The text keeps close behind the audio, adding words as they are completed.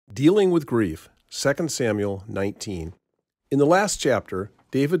Dealing with Grief, 2 Samuel 19. In the last chapter,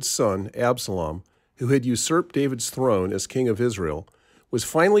 David's son, Absalom, who had usurped David's throne as king of Israel, was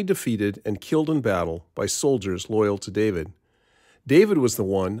finally defeated and killed in battle by soldiers loyal to David. David was the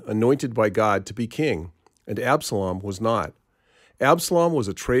one anointed by God to be king, and Absalom was not. Absalom was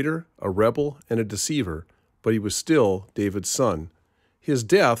a traitor, a rebel, and a deceiver, but he was still David's son. His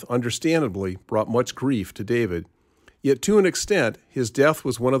death, understandably, brought much grief to David. Yet to an extent, his death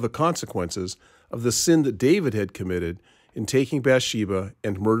was one of the consequences of the sin that David had committed in taking Bathsheba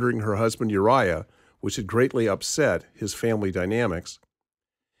and murdering her husband Uriah, which had greatly upset his family dynamics.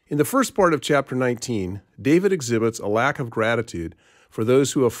 In the first part of chapter 19, David exhibits a lack of gratitude for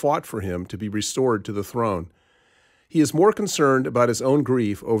those who have fought for him to be restored to the throne. He is more concerned about his own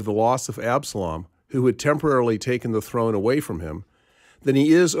grief over the loss of Absalom, who had temporarily taken the throne away from him, than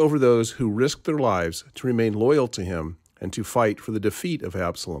he is over those who risked their lives to remain loyal to him and to fight for the defeat of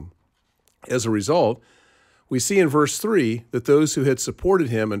Absalom. As a result, we see in verse 3 that those who had supported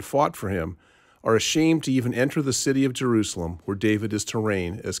him and fought for him are ashamed to even enter the city of Jerusalem, where David is to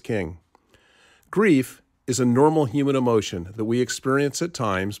reign as king. Grief is a normal human emotion that we experience at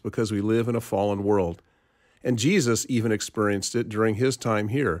times because we live in a fallen world. And Jesus even experienced it during his time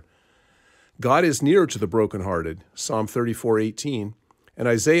here. God is near to the brokenhearted, Psalm 34:18, and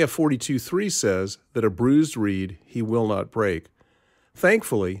Isaiah 42:3 says that a bruised reed he will not break.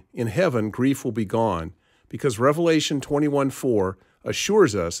 Thankfully, in heaven grief will be gone, because Revelation 21:4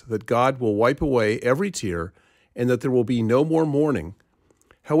 assures us that God will wipe away every tear and that there will be no more mourning.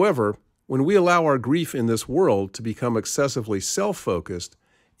 However, when we allow our grief in this world to become excessively self-focused,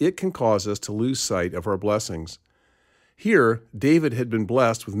 it can cause us to lose sight of our blessings. Here, David had been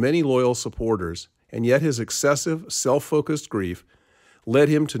blessed with many loyal supporters, and yet his excessive, self-focused grief led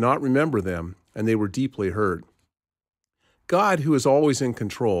him to not remember them, and they were deeply hurt. God, who is always in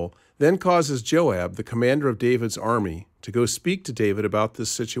control, then causes Joab, the commander of David's army, to go speak to David about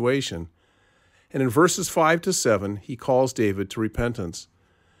this situation. And in verses 5 to 7, he calls David to repentance.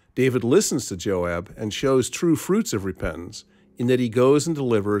 David listens to Joab and shows true fruits of repentance, in that he goes and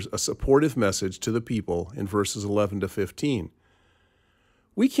delivers a supportive message to the people in verses 11 to 15.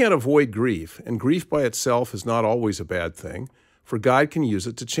 We can't avoid grief, and grief by itself is not always a bad thing, for God can use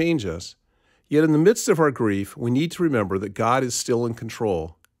it to change us. Yet in the midst of our grief, we need to remember that God is still in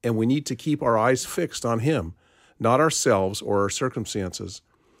control, and we need to keep our eyes fixed on him, not ourselves or our circumstances.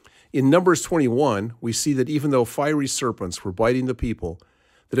 In Numbers 21, we see that even though fiery serpents were biting the people,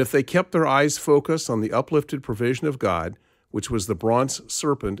 that if they kept their eyes focused on the uplifted provision of God, which was the bronze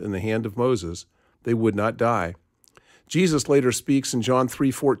serpent in the hand of Moses, they would not die. Jesus later speaks in John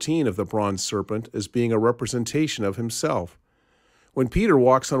 3:14 of the bronze serpent as being a representation of himself. When Peter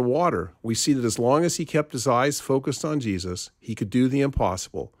walks on water, we see that as long as he kept his eyes focused on Jesus, he could do the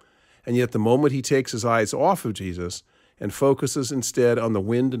impossible. And yet the moment he takes his eyes off of Jesus and focuses instead on the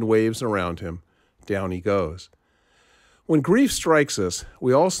wind and waves around him, down he goes. When grief strikes us,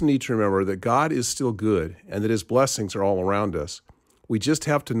 we also need to remember that God is still good and that his blessings are all around us. We just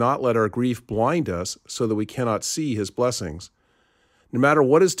have to not let our grief blind us so that we cannot see his blessings. No matter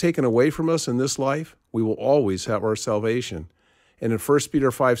what is taken away from us in this life, we will always have our salvation. And in 1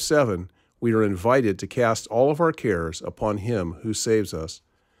 Peter 5:7, we are invited to cast all of our cares upon him who saves us.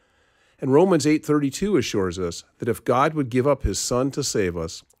 And Romans 8:32 assures us that if God would give up his Son to save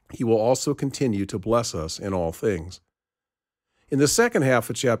us, he will also continue to bless us in all things. In the second half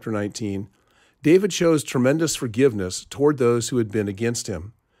of chapter 19, David shows tremendous forgiveness toward those who had been against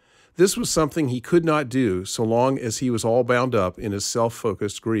him. This was something he could not do so long as he was all bound up in his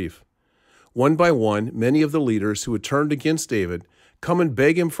self-focused grief. One by one, many of the leaders who had turned against David come and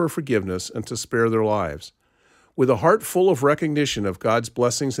beg him for forgiveness and to spare their lives. With a heart full of recognition of God's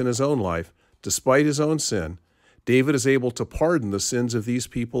blessings in his own life, despite his own sin, David is able to pardon the sins of these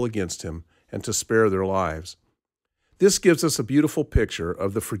people against him and to spare their lives. This gives us a beautiful picture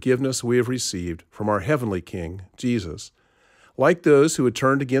of the forgiveness we have received from our heavenly King, Jesus. Like those who had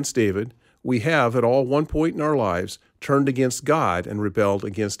turned against David, we have at all one point in our lives turned against God and rebelled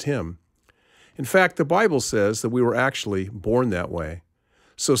against him. In fact, the Bible says that we were actually born that way.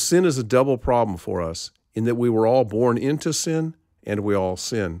 So sin is a double problem for us, in that we were all born into sin and we all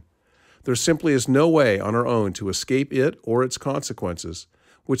sin. There simply is no way on our own to escape it or its consequences,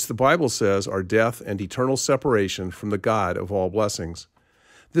 which the Bible says are death and eternal separation from the God of all blessings.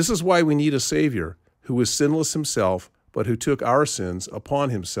 This is why we need a Savior who was sinless himself, but who took our sins upon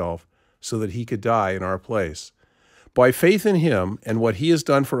himself so that he could die in our place. By faith in him and what he has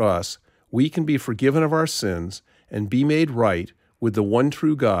done for us, we can be forgiven of our sins and be made right with the one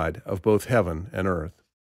true God of both heaven and earth.